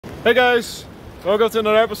Hey guys, welcome to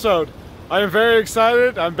another episode. I am very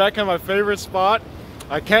excited. I'm back at my favorite spot.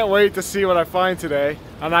 I can't wait to see what I find today.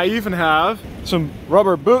 And I even have some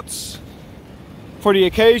rubber boots for the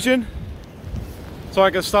occasion, so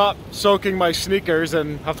I can stop soaking my sneakers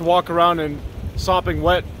and have to walk around in sopping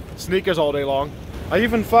wet sneakers all day long. I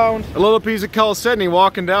even found a little piece of chalcedony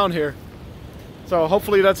walking down here. So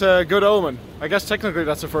hopefully that's a good omen. I guess technically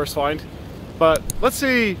that's the first find. But let's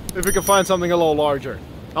see if we can find something a little larger.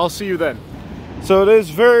 I'll see you then. So it is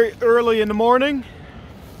very early in the morning.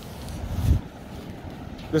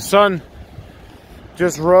 The sun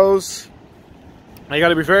just rose. You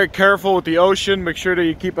gotta be very careful with the ocean. Make sure that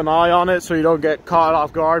you keep an eye on it so you don't get caught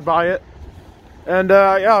off guard by it. And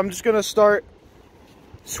yeah, I'm just gonna start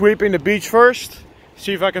sweeping the beach first.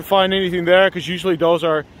 See if I can find anything there, because usually those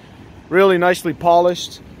are really nicely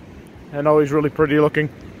polished and always really pretty looking.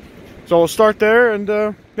 So we'll start there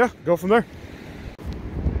and yeah, go from there.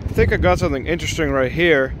 I think I got something interesting right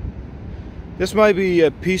here. This might be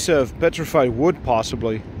a piece of petrified wood,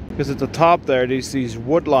 possibly, because at the top there, these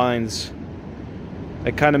wood lines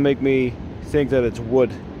that kind of make me think that it's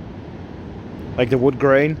wood, like the wood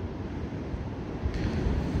grain.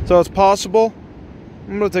 So it's possible.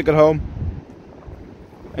 I'm gonna take it home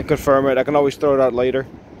and confirm it. I can always throw it out later.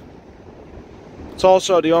 It's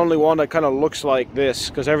also the only one that kind of looks like this,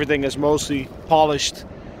 because everything is mostly polished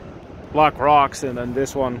black rocks, and then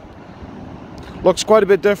this one looks quite a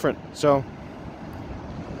bit different. So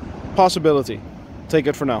possibility. Take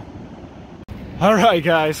it for now. Alright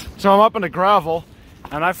guys, so I'm up in the gravel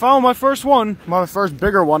and I found my first one, my first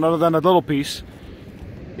bigger one other than a little piece.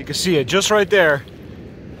 You can see it just right there.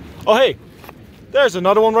 Oh hey, there's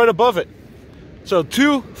another one right above it. So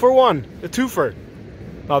 2 for 1, a twofer.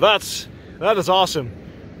 Now that is awesome.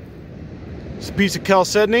 It's a piece of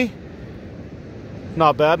chalcedony.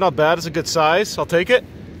 Not bad, not bad. It's a good size. I'll take it.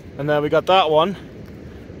 And then we got that one.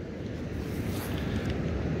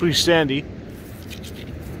 Pretty sandy.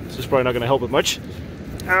 This is probably not going to help it much.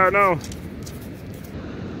 Oh no.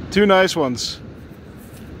 2 nice ones.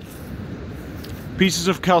 Pieces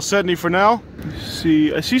of chalcedony for now.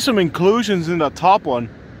 See, I see some inclusions in that top one.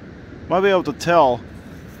 Might be able to tell.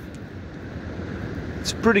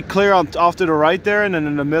 It's pretty clear off to the right there, and then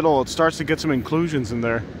in the middle it starts to get some inclusions in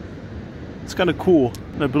there. It's kind of cool.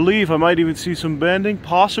 And I believe I might even see some bending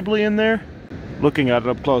possibly in there. Looking at it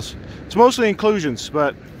up close. It's mostly inclusions,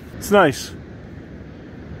 but it's nice.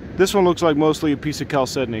 This one looks like mostly a piece of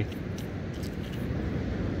chalcedony.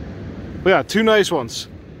 But yeah, 2 nice ones.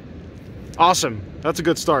 Awesome. That's a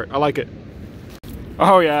good start. I like it.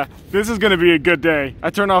 Oh yeah, this is gonna be a good day. I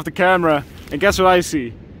turn off the camera and guess what I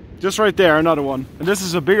see? Just right there, another one. And this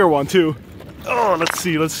is a bigger one too. Oh, let's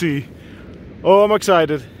see. Oh, I'm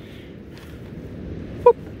excited.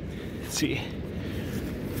 Whoop. Let's see.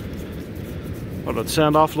 I'll let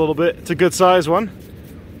sand off a little bit. It's a good size one.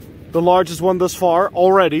 The largest one thus far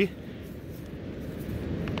already.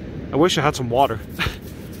 I wish I had some water.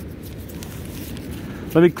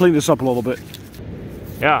 Let me clean this up a little bit.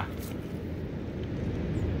 Yeah.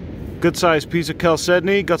 Good sized piece of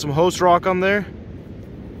chalcedony. Got some host rock on there.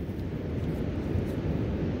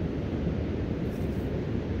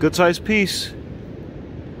 Good sized piece.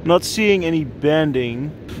 Not seeing any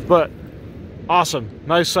bending, but awesome.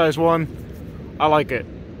 Nice size one. I like it.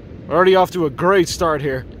 Already off to a great start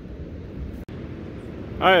here.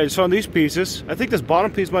 Alright, I just found these pieces. I think this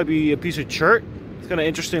bottom piece might be a piece of chert. It's kind of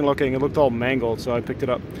interesting looking. It looked all mangled, so I picked it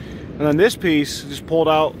up. And then this piece just pulled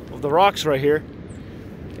out of the rocks right here.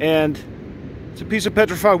 And it's a piece of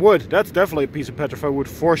petrified wood. That's definitely a piece of petrified wood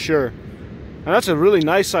for sure. And that's a really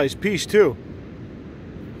nice sized piece too.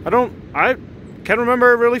 I can't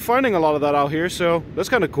remember really finding a lot of that out here, so that's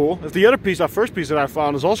kind of cool. If the other piece, that first piece that I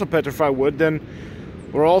found, is also petrified wood, then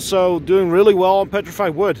we're also doing really well on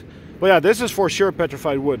petrified wood. But yeah, this is for sure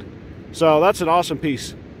petrified wood. So that's an awesome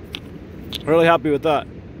piece. Really happy with that.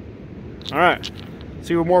 Alright,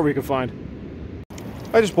 see what more we can find.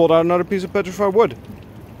 I just pulled out another piece of petrified wood.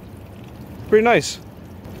 Pretty nice.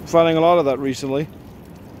 Finding a lot of that recently.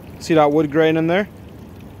 See that wood grain in there?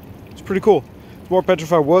 It's pretty cool. It's more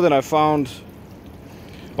petrified wood than I found,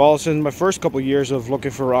 well, since my first couple years of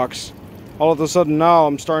looking for rocks. All of a sudden now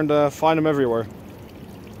I'm starting to find them everywhere.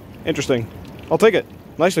 Interesting. I'll take it.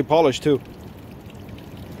 Nicely polished too.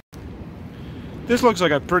 This looks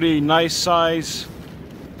like a pretty nice size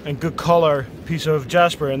and good color piece of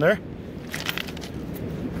jasper in there.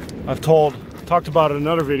 I've talked about it in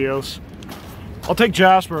other videos. I'll take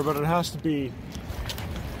jasper, but it has to be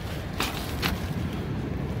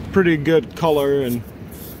pretty good color and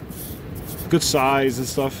good size and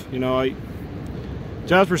stuff. You know,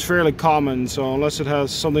 Jasper's fairly common, so unless it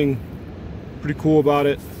has something pretty cool about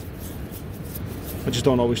it, I just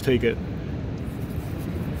don't always take it.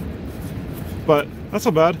 But that's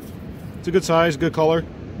not bad. It's a good size, good color.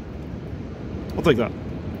 I'll take that.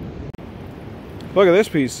 Look at this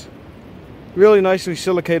piece. Really nicely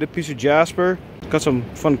silicated piece of jasper. Got some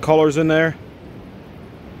fun colors in there.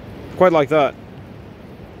 Quite like that.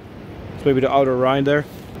 It's maybe the outer rind there.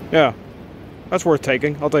 Yeah, that's worth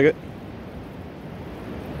taking. I'll take it.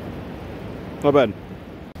 Not bad.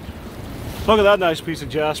 Look at that nice piece of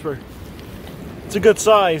jasper. It's a good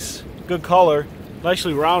size, good color,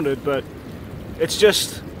 nicely rounded, but it's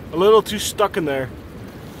just a little too stuck in there.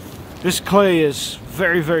 This clay is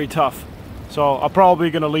very, very tough. So I'm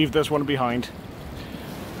probably going to leave this one behind.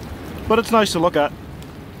 But it's nice to look at.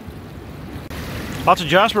 Lots of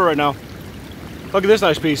jasper right now. Look at this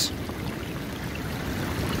nice piece.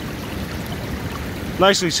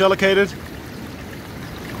 Nicely silicated.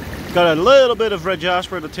 Got a little bit of red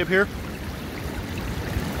jasper at the tip here.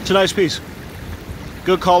 It's a nice piece.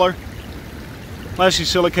 Good color. Nicely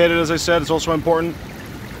silicated, as I said. It's also important.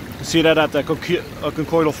 You see that at the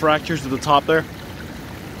conchoidal fractures at the top there.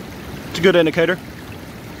 It's a good indicator.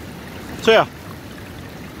 So yeah,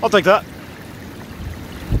 I'll take that.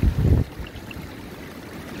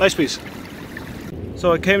 Nice piece.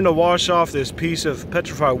 So I came to wash off this piece of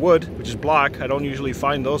petrified wood, which is black. I don't usually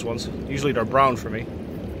find those ones. Usually they're brown for me.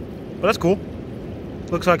 But that's cool.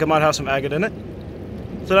 Looks like it might have some agate in it.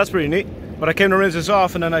 So that's pretty neat. But I came to rinse this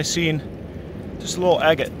off and then I seen just a little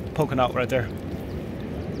agate poking out right there.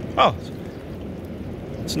 Oh,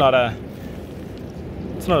 it's not a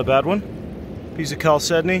bad one. Piece of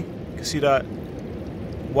chalcedony. You can see that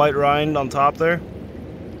white rind on top there.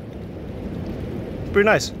 It's pretty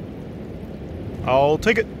nice. I'll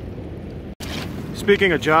take it.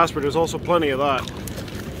 Speaking of jasper, there's also plenty of that.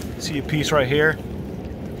 See a piece right here.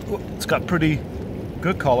 It's got pretty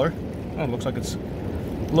good color. Oh, it looks like it's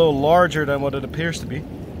a little larger than what it appears to be.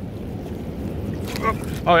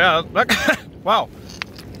 Oh yeah, that wow.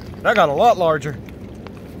 That got a lot larger.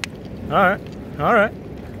 Alright, alright.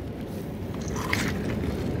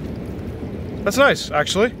 That's nice,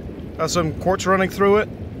 actually. Got some quartz running through it.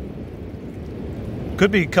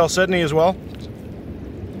 Could be chalcedony as well.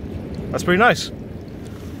 That's pretty nice.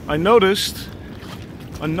 I noticed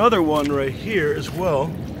another one right here as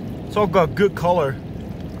well. It's all got good color.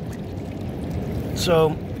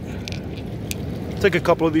 So, take a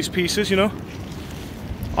couple of these pieces, you know.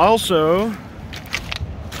 Also,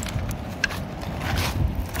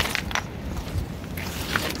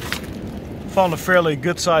 found a fairly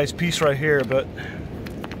good sized piece right here, but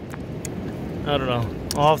I don't know.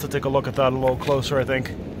 I'll have to take a look at that a little closer, I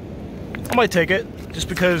think. I might take it, just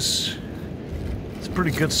because it's a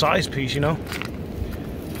pretty good sized piece, you know?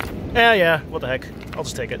 Yeah, what the heck. I'll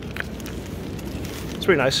just take it. It's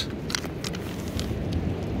pretty nice.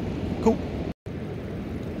 Cool.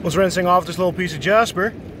 Was rinsing off this little piece of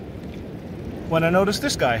jasper when I noticed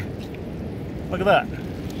this guy. Look at that.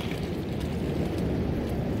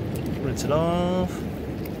 Rinse it off.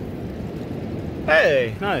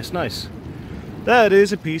 Hey, nice. That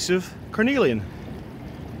is a piece of carnelian.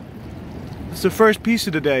 It's the first piece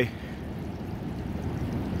of the day.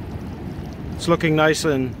 It's looking nice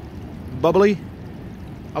and bubbly.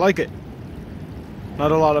 I like it.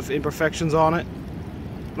 Not a lot of imperfections on it.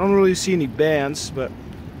 I don't really see any bands, but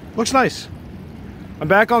looks nice. I'm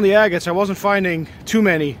back on the agates. I wasn't finding too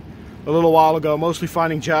many a little while ago, mostly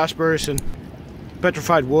finding jaspers and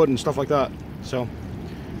petrified wood and stuff like that. So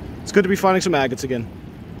it's good to be finding some agates again.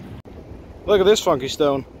 Look at this funky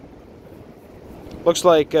stone. Looks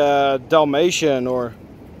like Dalmatian, or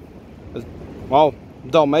well,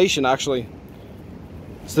 Dalmatian actually.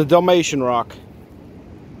 It's the Dalmatian rock.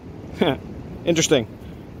 Interesting.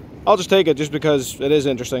 I'll just take it just because it is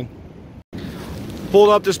interesting. Pulled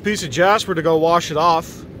up this piece of jasper to go wash it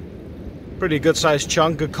off. Pretty good sized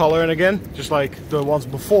chunk, good color, and again, just like the ones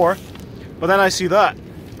before. But then I see that.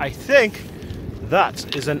 I think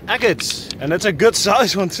that is an agates, and it's a good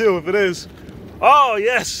size one too, if it is. Oh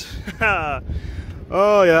yes.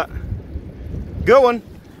 Oh yeah. Good one.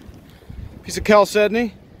 Piece of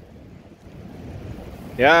chalcedony.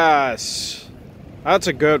 Yes. That's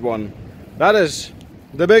a good one. That is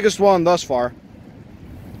the biggest one thus far.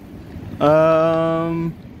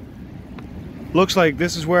 Looks like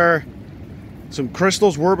this is where some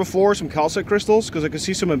crystals were before, some calcite crystals, because I can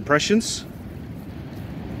see some impressions.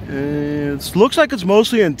 And it looks like it's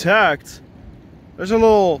mostly intact. There's a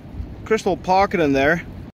little crystal pocket in there.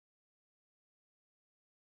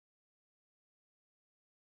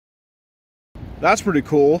 That's pretty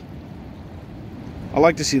cool. I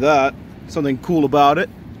like to see that. something cool about it.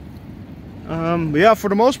 But yeah, for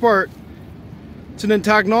the most part, it's an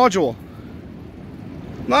intact nodule.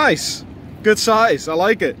 Nice, good size. I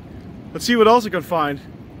like it. Let's see what else I can find.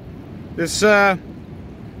 This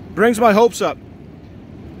brings my hopes up.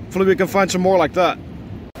 Hopefully we can find some more like that.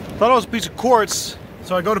 Thought it was a piece of quartz,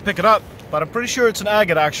 so I go to pick it up, but I'm pretty sure it's an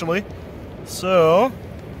agate actually. So,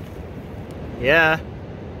 yeah,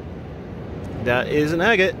 that is an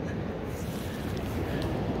agate.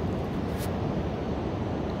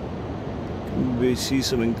 We see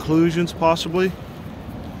some inclusions possibly.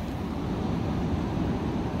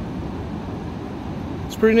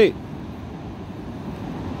 It's pretty neat.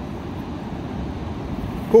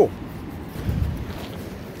 Cool.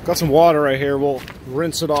 Got some water right here. We'll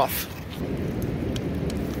rinse it off.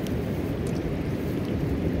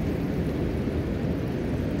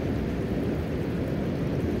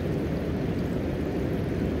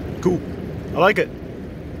 Cool. I like it.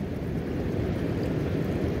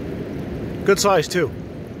 Good size too.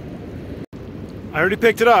 I already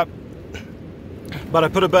picked it up, but I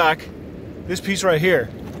put it back. This piece right here.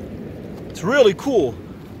 It's really cool.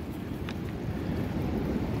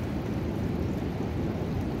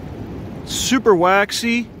 Super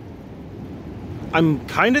waxy. I'm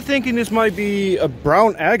kind of thinking this might be a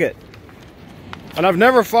brown agate. And I've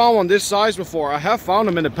never found one this size before. I have found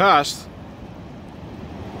them in the past.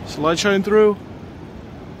 Is the light shining through?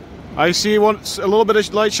 I see a little bit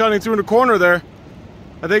of light shining through in the corner there.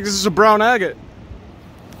 I think this is a brown agate.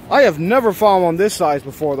 I have never found one this size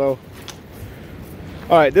before though.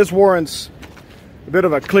 Alright, this warrants a bit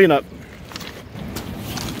of a cleanup.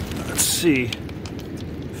 Let's see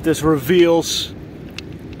if this reveals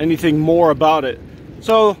anything more about it.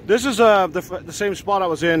 So this is the same spot I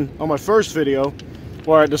was in on my first video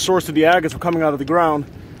where the source of the agates were coming out of the ground.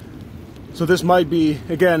 So this might be,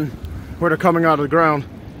 again, where they're coming out of the ground.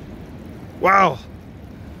 Wow!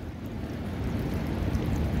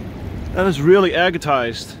 That is really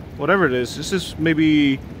agatized. Whatever it is. This is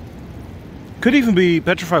maybe... could even be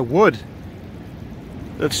petrified wood.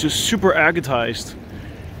 That's just super agatized.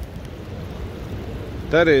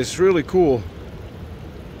 That is really cool.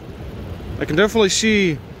 I can definitely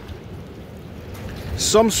see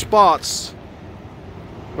some spots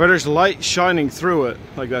where there's light shining through it.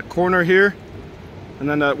 Like that corner here. And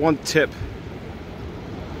then that one tip.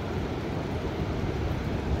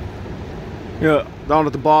 Yeah, down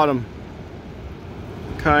at the bottom.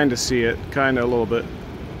 Kinda see it. Kinda a little bit.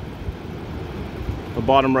 The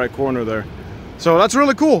bottom right corner there. So that's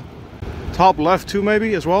really cool. Top left too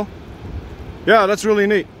maybe as well. Yeah, that's really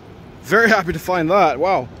neat. Very happy to find that.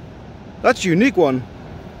 Wow. That's a unique one.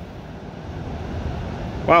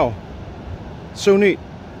 Wow. So neat.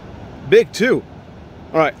 Big too.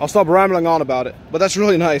 Alright, I'll stop rambling on about it. But that's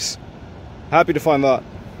really nice. Happy to find that.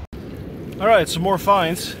 Alright, some more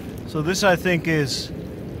finds. So this I think is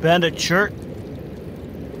banded chert.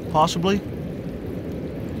 Possibly.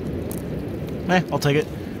 I'll take it.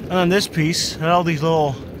 And then this piece, and all these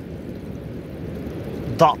little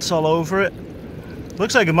dots all over it.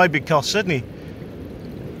 Looks like it might be chalcedony.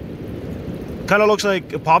 Kind of looks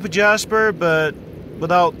like a poppy jasper, but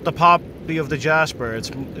without the poppy of the jasper. It's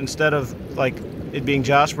instead of like it being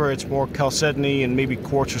jasper, it's more chalcedony and maybe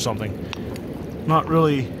quartz or something. Not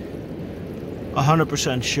really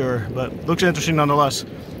 100% sure, but looks interesting nonetheless.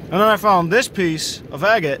 And then I found this piece of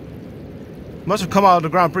agate. Must have come out of the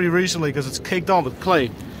ground pretty recently because it's caked on with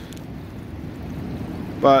clay.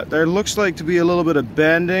 But there looks like to be a little bit of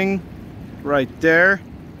bending right there.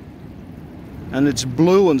 And it's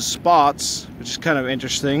blue in spots, which is kind of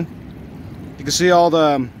interesting. You can see all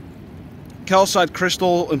the calcite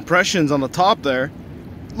crystal impressions on the top there.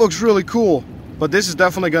 Looks really cool. But this is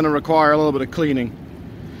definitely going to require a little bit of cleaning.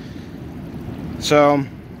 So,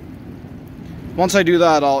 once I do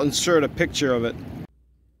that, I'll insert a picture of it.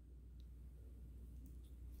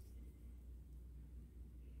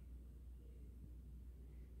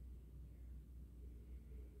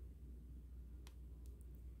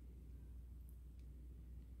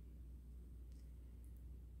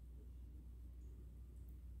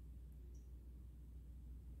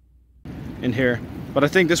 In here, but I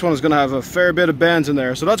think this one is going to have a fair bit of bands in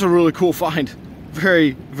there, so that's a really cool find.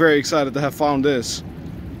 Very, very excited to have found this.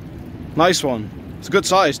 Nice one. It's a good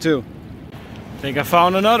size too. I think I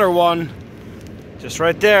found another one just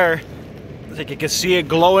right there. I think you can see it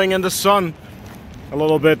glowing in the sun a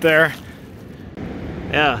little bit there.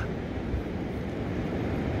 Yeah,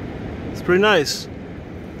 it's pretty nice.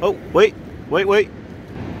 Oh, wait,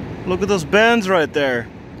 look at those bands right there.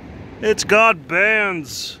 It's got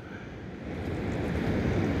bands.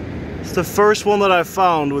 It's the first one that I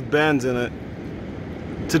found with bands in it.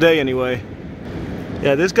 today anyway.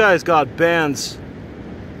 Yeah, this guy's got bands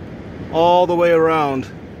all the way around.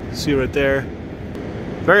 See right there.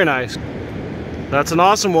 Very nice. That's an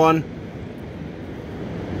awesome one.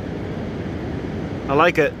 I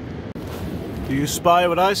like it. Do you spy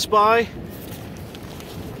what I spy?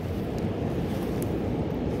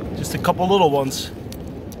 Just a couple little ones.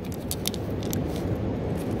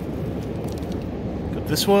 Got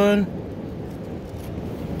this one.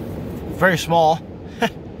 Very small.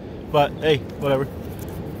 But hey, whatever.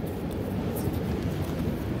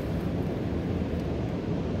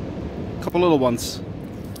 Couple little ones.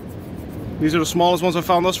 These are the smallest ones I've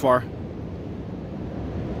found thus far.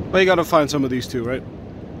 But you gotta find some of these too, right?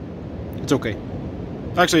 It's okay.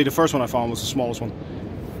 Actually, the first one I found was the smallest one.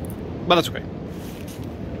 But that's okay.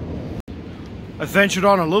 I ventured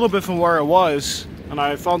on a little bit from where I was, and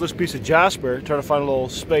I found this piece of jasper, trying to find a little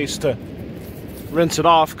space to rinse it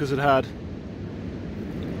off because it had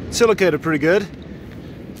silicated pretty good.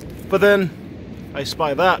 But then I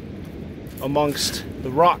spy that amongst the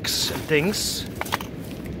rocks and things,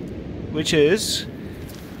 which is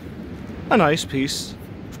a nice piece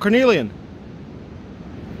of carnelian.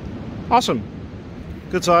 Awesome.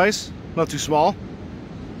 Good size, not too small.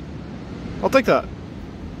 I'll take that.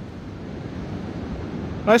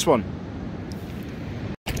 Nice one.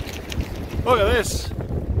 Look at this.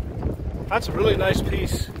 That's a really nice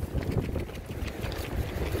piece.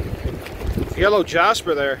 Yellow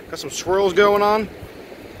jasper there. Got some swirls going on.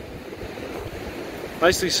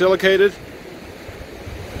 Nicely silicated.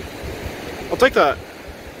 I'll take that.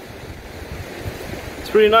 It's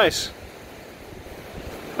pretty nice.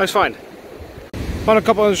 Nice find. Found a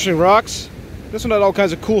couple of interesting rocks. This one had all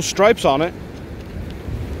kinds of cool stripes on it.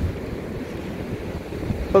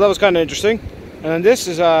 But that was kind of interesting. And then this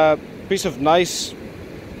is a piece of nice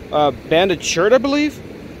banded chert, I believe.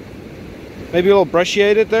 Maybe a little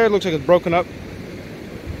brecciated there. It looks like it's broken up.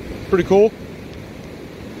 Pretty cool.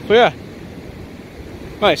 So yeah.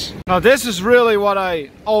 Nice. Now this is really what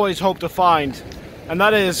I always hope to find. And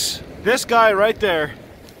that is this guy right there.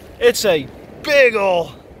 It's a big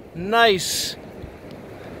ol' nice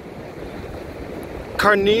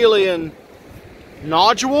carnelian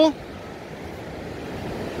nodule.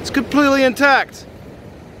 It's completely intact,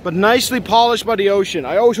 but nicely polished by the ocean.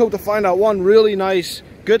 I always hope to find out one really nice,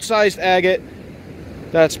 good sized agate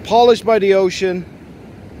that's polished by the ocean.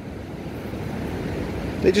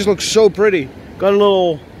 They just look so pretty. Got a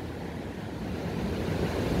little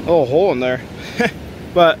hole in there.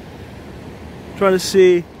 But trying to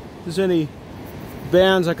see if there's any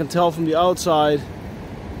bands I can tell from the outside.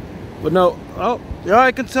 But no, oh yeah,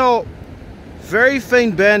 I can tell very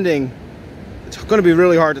faint banding. It's going to be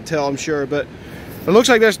really hard to tell, I'm sure, but it looks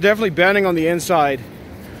like there's definitely banding on the inside.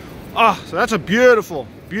 Ah, so that's a beautiful,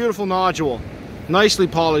 beautiful nodule. Nicely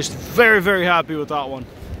polished. Very, very happy with that one.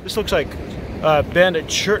 This looks like a banded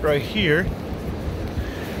chert right here.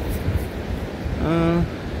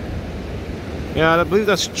 Yeah, I believe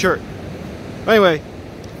that's chert. Anyway,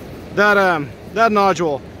 that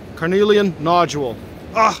nodule, carnelian nodule.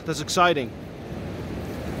 Ah, that's exciting.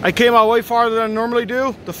 I came out way farther than I normally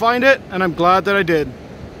do to find it, and I'm glad that I did.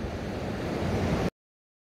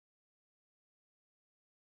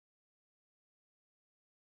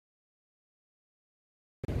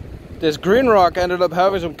 This green rock ended up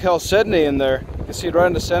having some chalcedony in there. You can see it right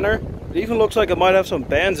in the center. It even looks like it might have some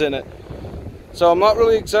bands in it. So I'm not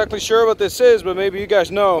really exactly sure what this is, but maybe you guys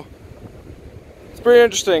know. It's pretty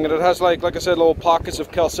interesting, and it has like I said, little pockets of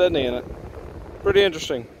chalcedony in it. Pretty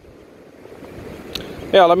interesting.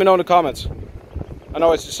 Yeah, let me know in the comments. I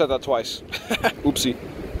know I just said that twice. Oopsie.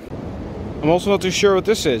 I'm also not too sure what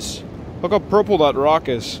this is. Look how purple that rock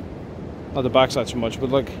is. Not the backside so much, but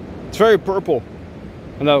like, it's very purple.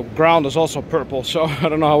 And the ground is also purple, so I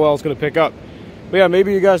don't know how well it's going to pick up. But yeah,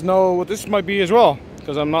 maybe you guys know what this might be as well,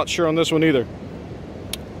 because I'm not sure on this one either.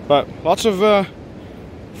 But lots of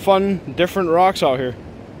fun, different rocks out here.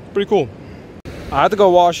 Pretty cool. I had to go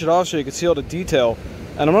wash it off so you could see all the detail.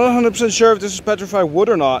 And I'm not 100% sure if this is petrified wood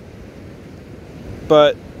or not,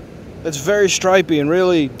 but it's very stripy and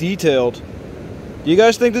really detailed. Do you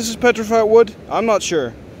guys think this is petrified wood? I'm not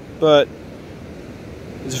sure, but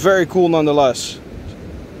it's very cool nonetheless.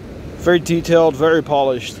 Very detailed, very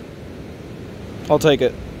polished. I'll take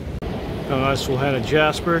it. A nice full head of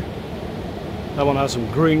jasper. That one has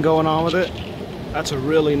some green going on with it. That's a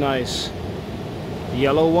really nice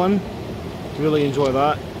yellow one. Really enjoy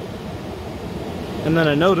that. And then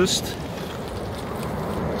I noticed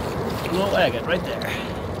a little agate right there.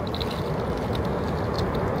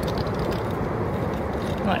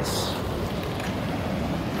 Nice.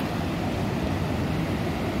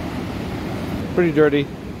 Pretty dirty.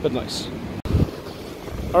 but nice.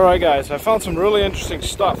 Alright guys, I found some really interesting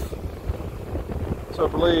stuff. So I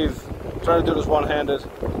believe, I'm trying to do this one-handed.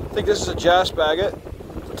 I think this is a jasper agate.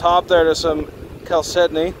 At the top there's some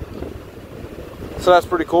chalcedony. So that's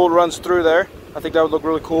pretty cool, it runs through there. I think that would look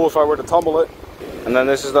really cool if I were to tumble it. And then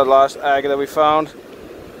this is the last agate that we found.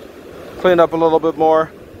 Cleaned up a little bit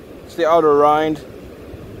more. It's the outer rind.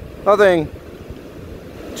 Nothing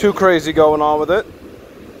too crazy going on with it.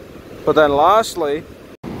 But then lastly,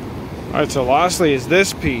 alright, so lastly is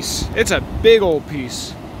this piece. It's a big old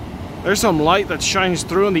piece. There's some light that shines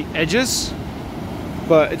through on the edges,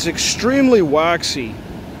 but it's extremely waxy.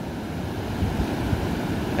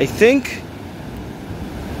 I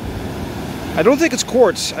don't think it's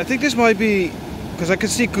quartz. I think this might be, because I can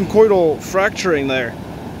see conchoidal fracturing there.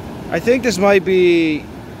 I think this might be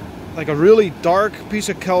like a really dark piece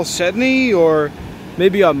of chalcedony, or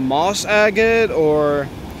maybe a moss agate, or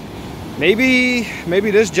maybe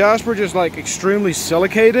this jasper just like extremely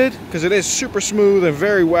silicated, because it is super smooth and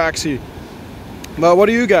very waxy. But what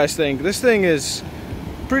do you guys think? This thing is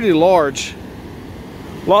pretty large.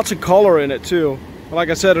 Lots of color in it too. Like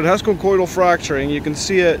I said, it has conchoidal fracturing. You can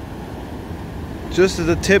see it just at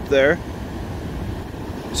the tip there.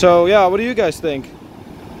 So yeah, what do you guys think?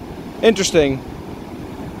 Interesting.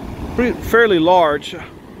 Fairly large.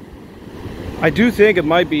 I do think it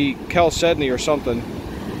might be chalcedony or something.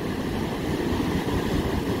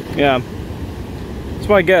 Yeah, it's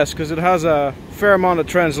my guess because it has a fair amount of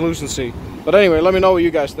translucency. But anyway, let me know what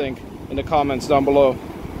you guys think in the comments down below.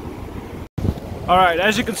 Alright,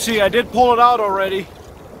 as you can see, I did pull it out already.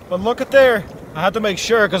 But look at there. I had to make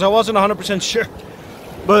sure because I wasn't 100% sure.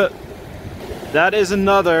 But that is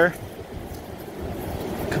another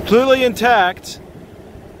completely intact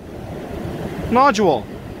nodule.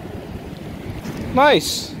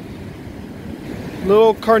 Nice.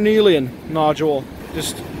 Little carnelian nodule.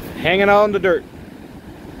 Just hanging out in the dirt.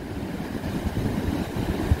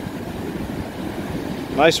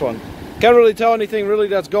 Nice one. Can't really tell anything really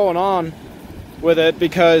that's going on with it,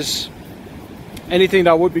 because anything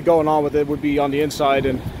that would be going on with it would be on the inside,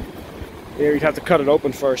 and you'd have to cut it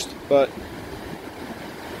open first. But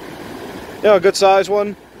yeah, a good size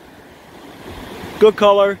one, good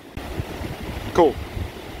color, cool.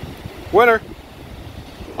 Winner.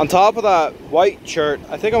 On top of that white chert,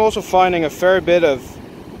 I think I'm also finding a fair bit of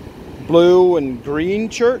blue and green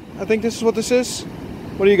chert. I think this is what this is.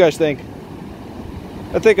 What do you guys think?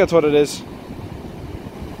 I think that's what it is.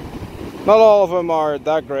 Not all of them are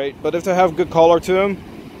that great, but if they have good color to them,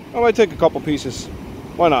 I might take a couple pieces.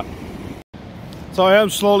 Why not? So I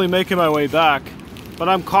am slowly making my way back, but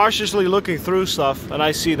I'm cautiously looking through stuff, and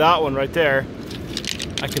I see that one right there.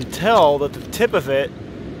 I can tell that the tip of it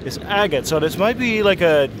is agate, so this might be like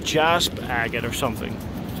a jasper agate or something,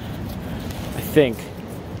 I think.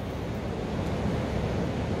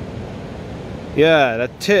 Yeah,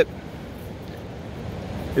 that tip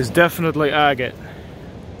is definitely agate.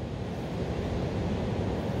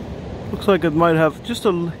 Looks like it might have just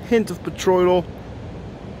a hint of petroidal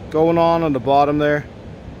going on the bottom there.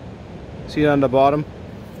 See that on the bottom?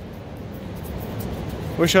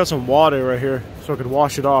 Wish I had some water right here so I could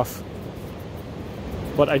wash it off.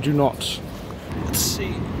 But I do not. Let's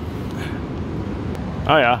see.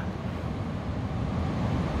 Oh yeah.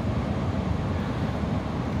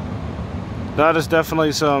 That is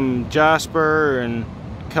definitely some jasper and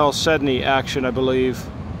chalcedony action, I believe.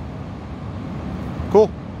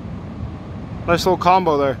 Cool. Nice little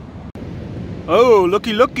combo there. Oh,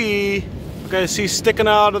 looky looky. Okay, see sticking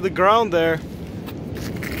out of the ground there.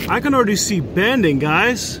 I can already see banding,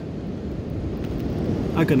 guys.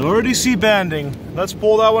 I can already see banding. Let's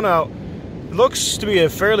pull that one out. It looks to be a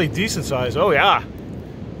fairly decent size. Oh yeah.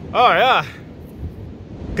 Oh yeah.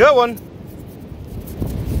 Good one.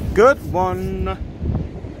 Good one.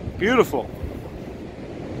 Beautiful.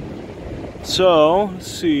 So, let's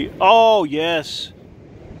see. Oh yes.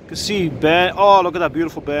 You can see band. Oh, look at that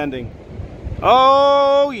beautiful banding.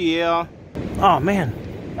 Oh yeah. Oh man,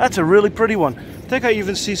 that's a really pretty one. I think I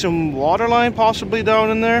even see some waterline possibly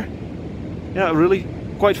down in there. Yeah, really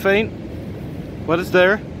quite faint, but it's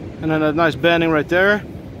there. And then a nice banding right there.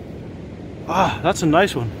 Ah, that's a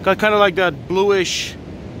nice one. Got kind of like that bluish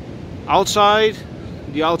outside,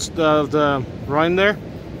 the rind there.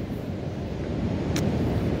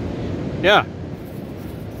 Yeah,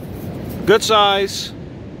 good size,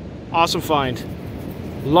 awesome find,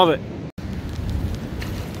 love it.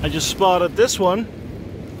 I just spotted this one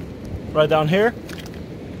right down here.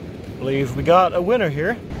 I believe we got a winner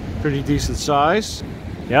here. Pretty decent size.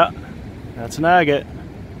 Yeah, that's an agate.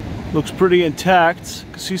 Looks pretty intact.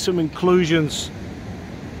 You can see some inclusions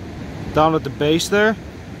down at the base there.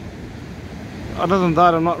 other than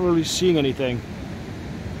that, I'm not really seeing anything.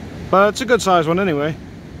 But it's a good size one anyway.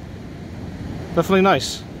 Definitely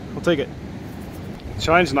nice. I'll take it. It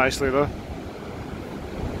shines nicely though.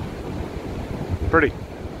 Pretty.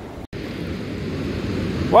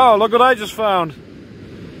 Wow, look what I just found.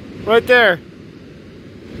 Right there.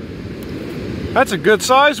 That's a good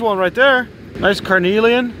size one right there. Nice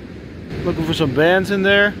Carnelian. Looking for some bands in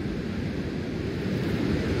there.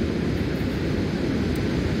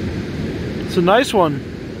 It's a nice one.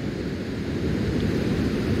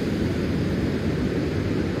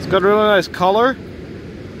 It's got a really nice color.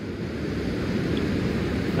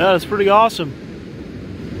 Yeah, it's pretty awesome.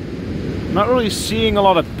 Not really seeing a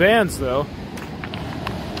lot of bands though.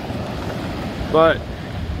 But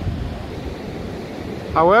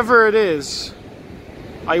however it is,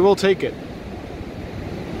 I will take it.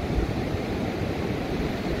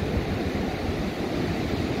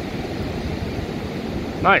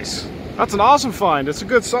 Nice. That's an awesome find. It's a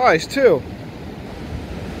good size too.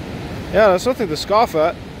 Yeah, that's nothing to scoff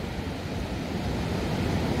at.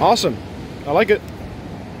 Awesome. I like it.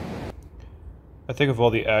 I think of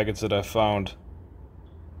all the agates that I've found,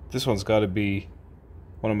 this one's got to be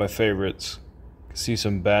one of my favorites. See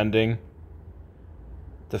some banding.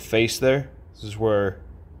 The face there. This is where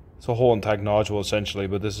it's a hole intact nodule essentially,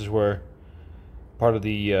 but this is where part of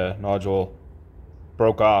the nodule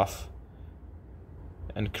broke off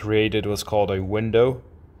and created what's called a window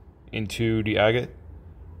into the agate.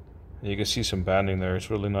 And you can see some banding there. It's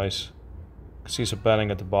really nice. You can see some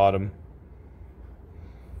banding at the bottom,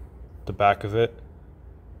 the back of it.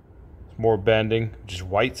 It's more banding, which is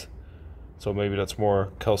white. So maybe that's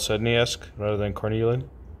more chalcedony-esque rather than Carnelian.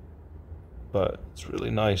 But it's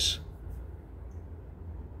really nice.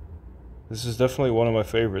 This is definitely one of my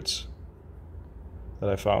favorites that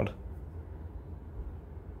I found.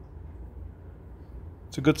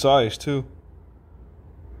 It's a good size too.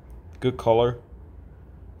 Good color.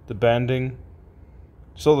 The banding.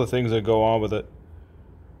 Just all the things that go on with it.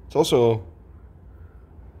 It's also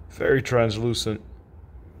very translucent.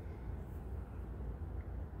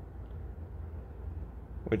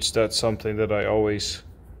 Which that's something that I always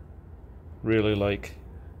really like.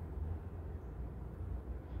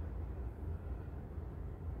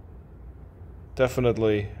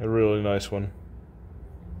 Definitely a really nice one.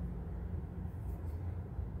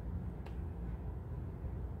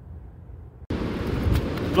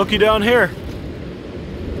 Looky down here.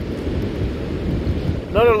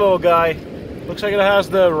 Another little guy. Looks like it has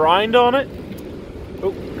the rind on it.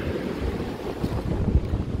 Oh.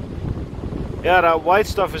 Yeah, that white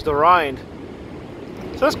stuff is the rind.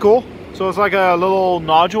 So that's cool. So it's like a little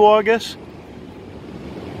nodule, I guess.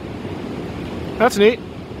 That's neat.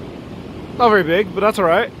 Not very big, but that's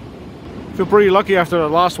alright. Feel pretty lucky after the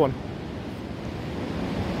last one.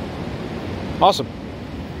 Awesome.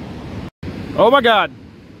 Oh my god.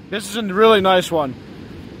 This is a really nice one.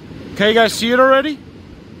 Can you guys see it already?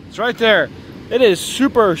 It's right there. It is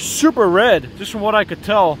super, super red, just from what I could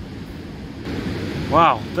tell.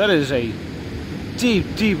 Wow, that is a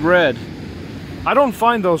deep, deep red. I don't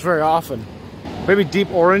find those very often. Maybe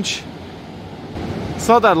deep orange. It's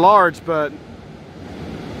not that large, but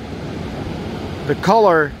the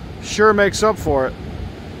color sure makes up for it.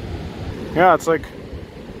 Yeah, it's like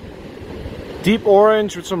deep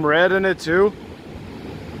orange with some red in it too.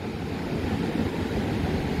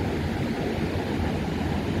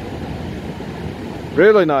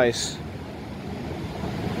 Really nice.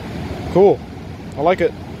 Cool. I like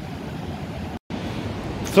it.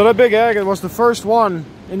 So that big agate was the first one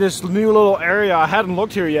in this new little area. I hadn't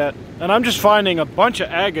looked here yet. And I'm just finding a bunch of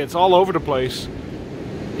agates all over the place.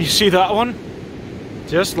 You see that one?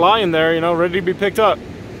 Just lying there, you know, ready to be picked up.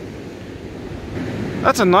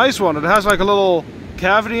 That's a nice one. It has like a little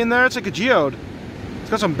cavity in there. It's like a geode. It's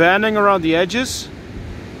got some banding around the edges.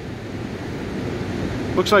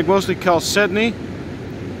 Looks like mostly chalcedony.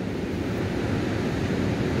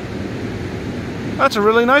 That's a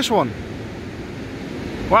really nice one.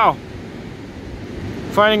 Wow.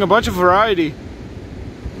 Finding a bunch of variety.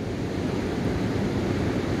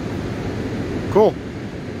 Cool.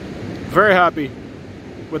 Very happy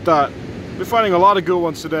with that. We're finding a lot of good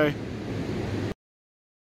ones today.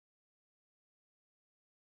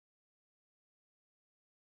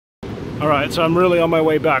 Alright, so I'm really on my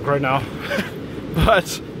way back right now.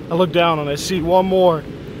 But I look down and I see one more.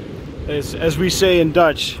 As we say in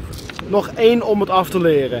Dutch, nog één om het af te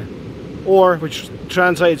leren. Or, which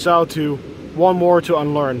translates out to, one more to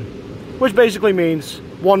unlearn. Which basically means,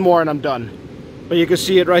 one more and I'm done. But you can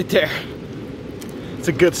see it right there. It's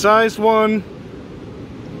a good sized one.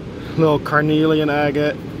 Little Carnelian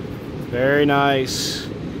agate. Very nice.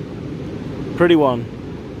 Pretty one.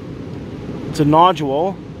 It's a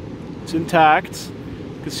nodule. It's intact.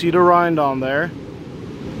 You can see the rind on there.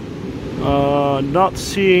 Not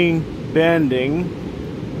seeing banding,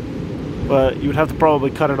 but you would have to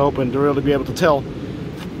probably cut it open to really be able to tell.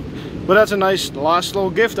 But that's a nice last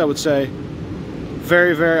little gift, I would say.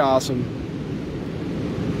 Very, very awesome.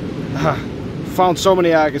 Found so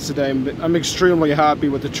many agates today. I'm extremely happy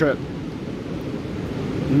with the trip.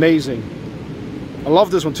 Amazing. I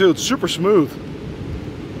love this one too. It's super smooth.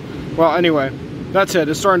 Well, anyway, that's it.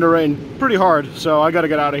 It's starting to rain pretty hard, so I gotta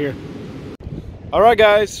get out of here. Alright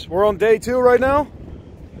guys, we're on day 2 right now.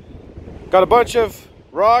 Got a bunch of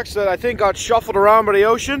rocks that I think got shuffled around by the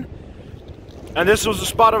ocean. And this was the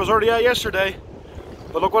spot I was already at yesterday.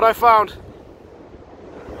 But look what I found.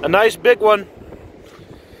 A nice big one.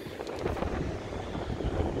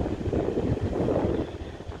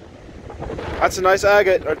 That's a nice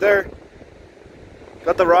agate right there.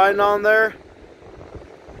 Got the rind on there.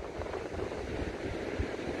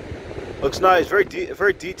 Looks nice, very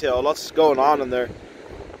detailed, lots going on in there.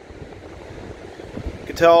 You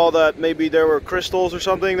can tell that maybe there were crystals or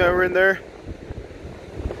something that were in there.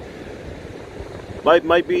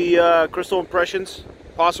 Might be crystal impressions,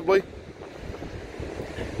 possibly.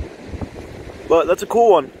 But that's a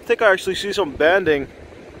cool one. I think I actually see some banding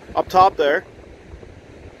up top there.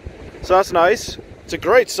 So that's nice. It's a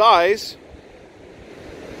great size.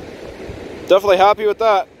 Definitely happy with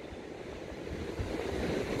that.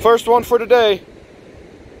 First one for today.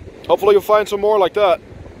 Hopefully you'll find some more like that.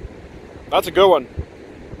 That's a good one.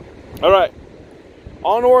 Alright.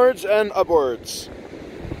 Onwards and upwards.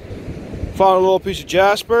 Found a little piece of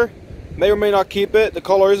jasper. May or may not keep it. The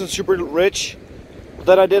color isn't super rich. But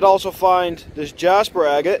then I did also find this jasper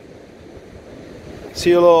agate.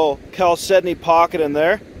 See a little chalcedony pocket in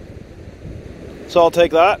there. So I'll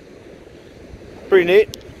take that. Pretty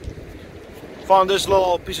neat. Found this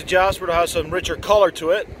little piece of jasper that has some richer color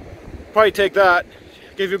to it. Probably take that.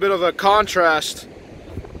 Give you a bit of a contrast.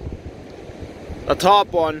 The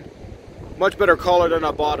top one, much better color than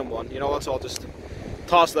that bottom one. You know what, so I'll just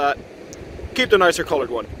toss that. Keep the nicer colored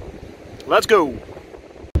one. Let's go.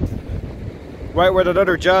 Right where that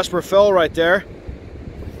other jasper fell right there.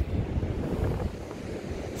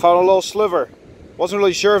 Found a little sliver. Wasn't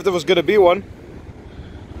really sure if there was going to be one.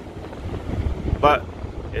 But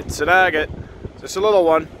it's an agate. Just a little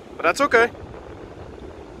one, but that's okay.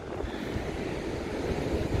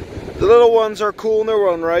 The little ones are cool in their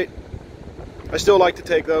own right. I still like to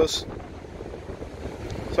take those.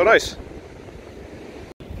 So nice.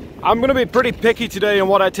 I'm going to be pretty picky today on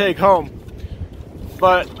what I take home.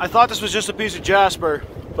 But I thought this was just a piece of jasper,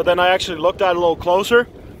 but then I actually looked at it a little closer.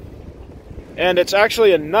 And it's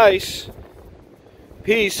actually a nice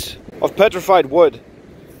piece of petrified wood.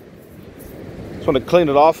 Just want to clean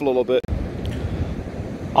it off a little bit.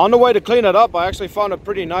 On the way to clean it up, I actually found a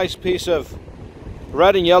pretty nice piece of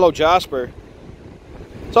red and yellow jasper.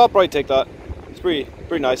 So I'll probably take that. It's pretty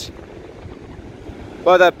nice.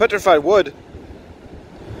 But that petrified wood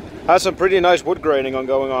has some pretty nice wood graining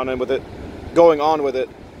going on with it.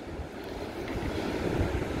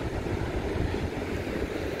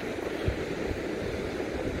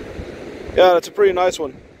 Yeah, that's a pretty nice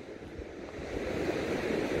one.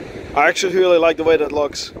 I actually really like the way that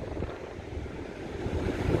looks.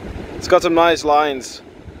 It's got some nice lines.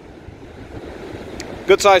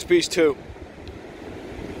 Good size piece too.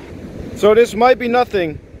 So this might be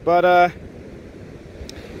nothing, but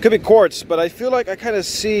could be quartz, but I feel like I kind of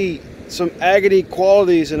see some agate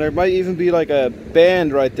qualities, and there might even be like a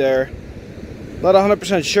band right there. Not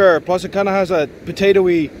 100% sure. Plus it kind of has a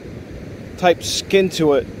potatoey type skin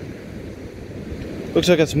to it. Looks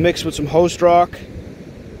like it's mixed with some host rock.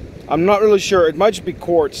 I'm not really sure. It might just be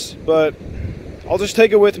quartz, but I'll just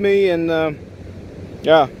take it with me, and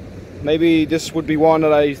yeah, maybe this would be one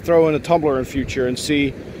that I throw in a tumbler in future and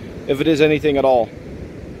see if it is anything at all.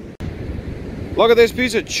 Look at this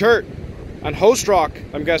piece of chert and host rock,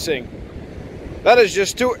 I'm guessing. That is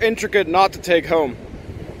just too intricate not to take home.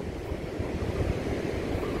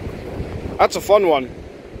 That's a fun one.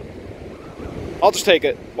 I'll just take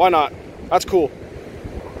it. Why not? That's cool.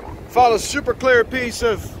 Found a super clear piece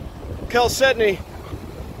of chalcedony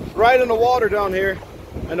right in the water down here,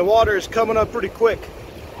 and the water is coming up pretty quick.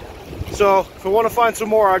 So if I want to find some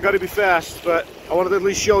more, I got to be fast, but I wanted to at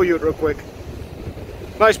least show you it real quick.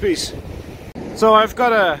 Nice piece. So I've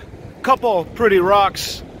got a couple pretty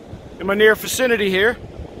rocks in my near vicinity here.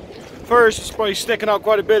 First, it's probably sticking out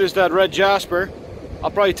quite a bit, is that red jasper.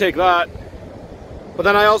 I'll probably take that. But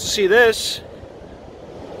then I also see this.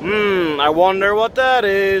 I wonder what that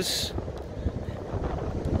is.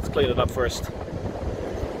 Let's clean it up first.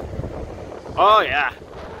 Oh yeah.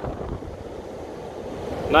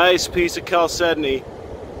 Nice piece of chalcedony.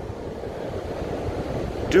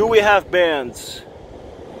 Do we have bands?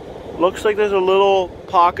 Looks like there's a little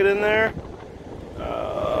pocket in there.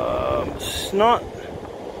 It's not...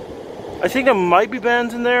 I think there might be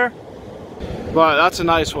bands in there. But that's a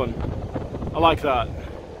nice one. I like that.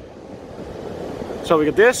 So we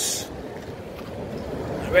got this.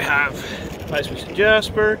 We have a nice piece of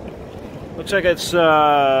jasper. Looks like it's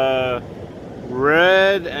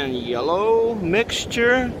red and yellow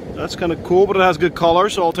mixture. That's kind of cool, but it has good color,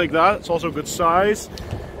 so I'll take that. It's also a good size.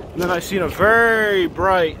 And then I seen a very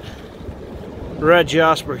bright red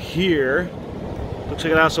jasper here. Looks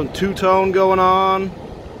like it has some two-tone going on.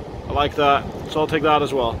 I like that, so I'll take that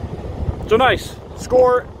as well. So nice,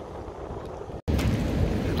 score.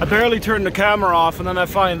 I barely turned the camera off, and then I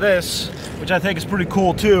find this, which I think is pretty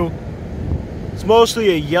cool too. It's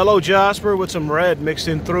mostly a yellow jasper with some red mixed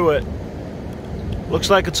in through it. Looks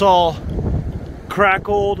like it's all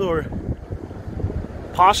crackled or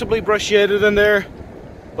possibly brushiated in there,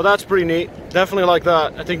 but that's pretty neat. Definitely like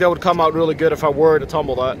that. I think that would come out really good if I were to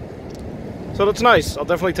tumble that. So that's nice. I'll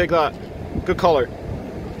definitely take that. Good color.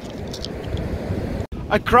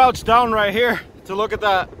 I crouched down right here to look at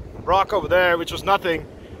that rock over there, which was nothing.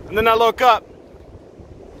 And then I look up.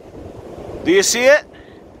 Do you see it?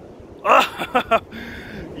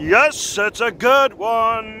 Yes, it's a good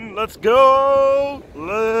one. Let's go.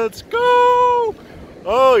 Let's go.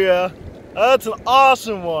 Oh yeah, that's an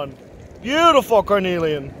awesome one. Beautiful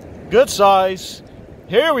carnelian. Good size.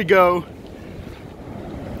 Here we go.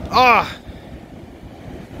 Ah,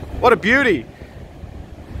 what a beauty.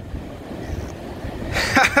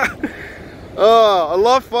 Oh, I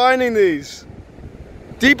love finding these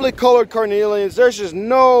deeply colored carnelians. There's just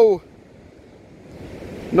no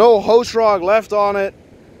host rock left on it.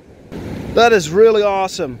 That is really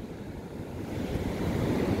awesome.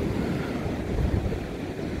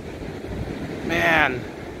 Man,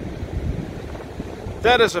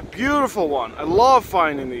 that is a beautiful one. I love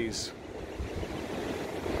finding these.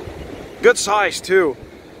 Good size too.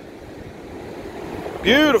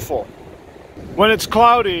 Beautiful. When it's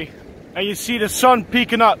cloudy and you see the sun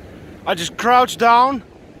peeking up, I just crouch down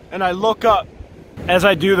and I look up. As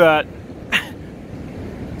I do that,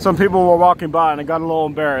 some people were walking by and I got a little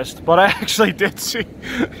embarrassed, but I actually did see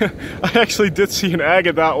an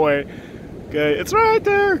agate that way. Okay, it's right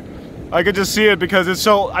there. I could just see it because it's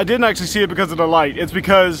so, I didn't actually see it because of the light. It's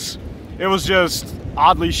because it was just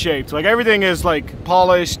oddly shaped. Like everything is like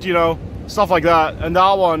polished, you know, stuff like that. And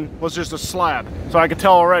that one was just a slab. So I could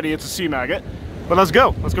tell already it's a sea maggot. But let's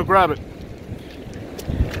go grab it.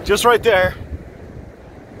 Just right there.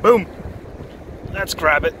 Boom. Let's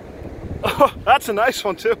grab it. Oh, that's a nice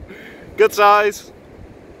one too. Good size.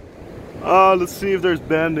 Let's see if there's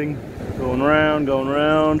bending. Going around, going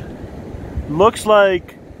around. Looks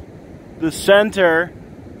like the center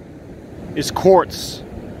is quartz.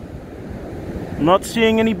 I'm not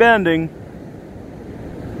seeing any bending.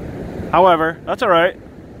 However, that's alright.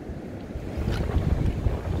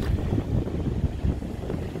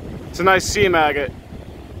 It's a nice sea maggot.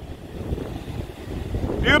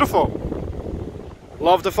 Beautiful.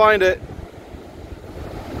 Love to find it.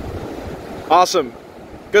 Awesome.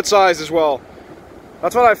 Good size as well.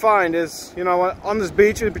 That's what I find is, you know, on this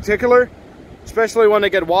beach in particular, especially when they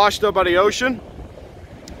get washed up by the ocean,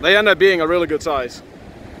 they end up being a really good size.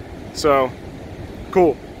 So,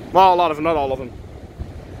 cool. Well, a lot of them, not all of them.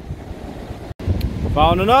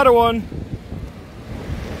 Found another one.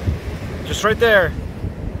 Just right there.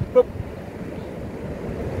 Boop.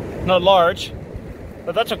 Not large,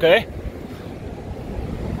 but that's okay.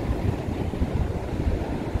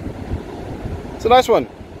 It's a nice one.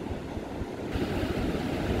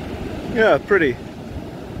 Yeah, pretty.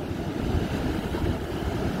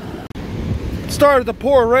 It started to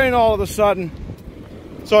pour rain all of a sudden,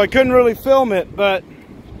 so I couldn't really film it, but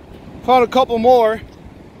found a couple more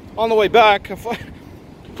on the way back. I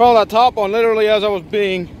found that top one literally as I was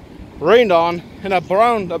being rained on, and that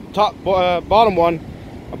brown bottom one,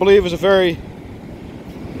 I believe, is a very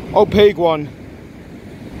opaque one.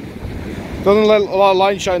 Doesn't let a lot of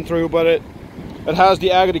light shine through, but it has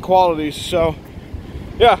the agate qualities. So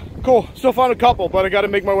yeah, cool. Still found a couple, but I got to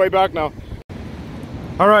make my way back now.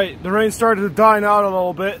 All right, the rain started to dine out a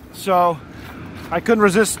little bit, so I couldn't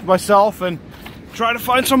resist myself and try to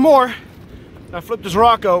find some more. I flipped this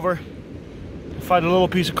rock over and find a little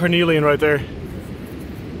piece of carnelian right there.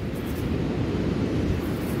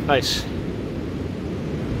 Nice.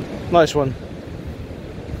 Nice one.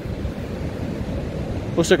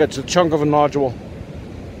 Looks like it's a chunk of a nodule.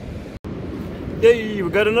 Yay, we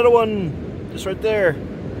got another one. Just right there.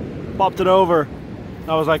 popped it over.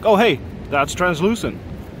 I was like, oh hey, that's translucent.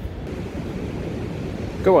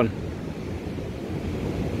 Good one.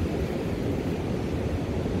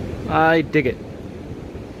 I dig it.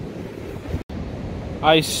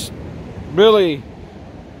 I really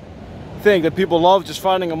think that people love just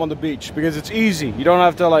finding them on the beach because it's easy. You don't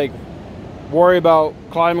have to like worry about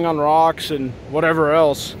climbing on rocks and whatever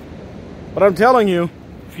else. But I'm telling you,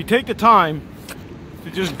 if you take the time to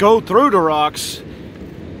just go through the rocks,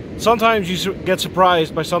 sometimes you get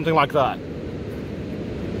surprised by something like that.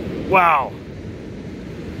 Wow,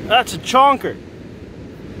 that's a chonker.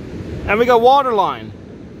 And we got waterline.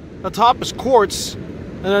 The top is quartz,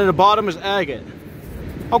 and then the bottom is agate.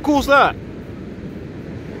 How cool is that?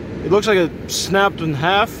 It looks like it snapped in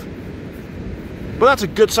half, but that's a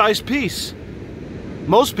good sized piece.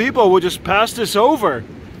 Most people would just pass this over.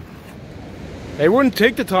 They wouldn't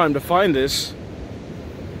take the time to find this.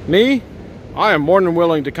 Me, I am more than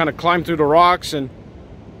willing to kind of climb through the rocks and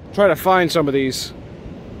try to find some of these.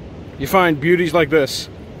 You find beauties like this.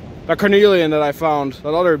 That Carnelian that I found,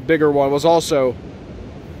 that other bigger one, was also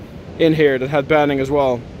in here that had banding as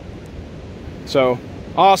well. So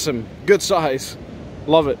awesome, good size,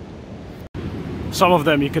 love it. Some of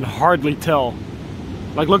them you can hardly tell.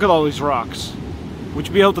 Like, look at all these rocks. Would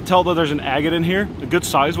you be able to tell that there's an agate in here? A good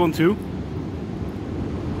size one too?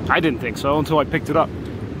 I didn't think so until I picked it up.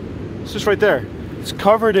 It's just right there. It's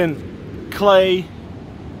covered in clay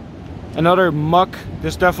and other muck.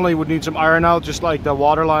 This definitely would need some iron out, just like the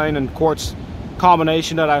waterline and quartz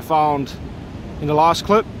combination that I found in the last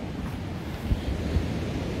clip.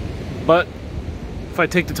 But if I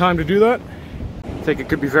take the time to do that, I think it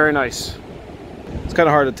could be very nice. It's kind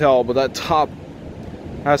of hard to tell, but that top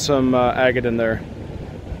has some agate in there.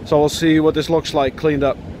 So we'll see what this looks like cleaned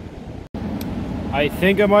up. I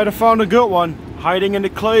think I might have found a good one hiding in the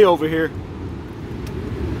clay over here.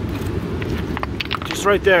 Just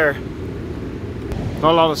right there.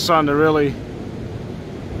 Not a lot of sun to really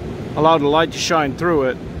allow the light to shine through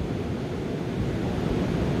it.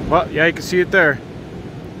 Well, yeah, you can see it there.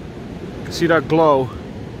 You can see that glow.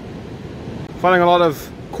 Finding a lot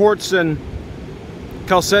of quartz and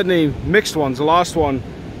chalcedony mixed ones. The last one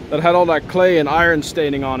that had all that clay and iron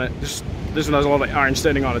staining on it. This one has a lot of iron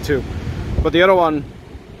staining on it too. But the other one,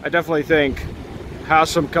 I definitely think, has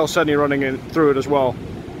some chalcedony running in through it as well.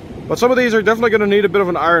 But some of these are definitely going to need a bit of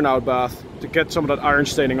an iron out bath to get some of that iron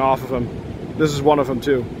staining off of them. This is one of them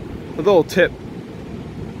too. The little tip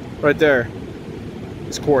right there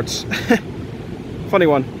is quartz. Funny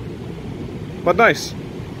one, but nice.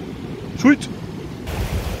 Sweet.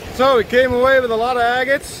 So we came away with a lot of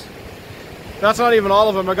agates. That's not even all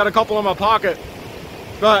of them. I got a couple in my pocket.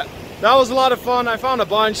 But that was a lot of fun. I found a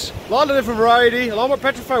bunch. A lot of different variety. A lot more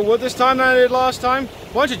petrified wood this time than I did last time.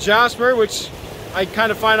 A bunch of jasper, which I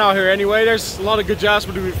kind of find out here anyway. There's a lot of good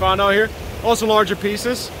jasper to be found out here. Also larger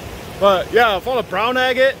pieces. But yeah, I found a brown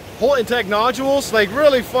agate, whole intact nodules, like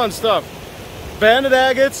really fun stuff. Banded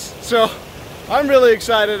agates. So I'm really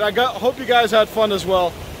excited. Hope you guys had fun as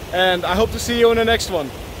well. And I hope to see you in the next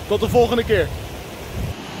one. Tot de volgende keer.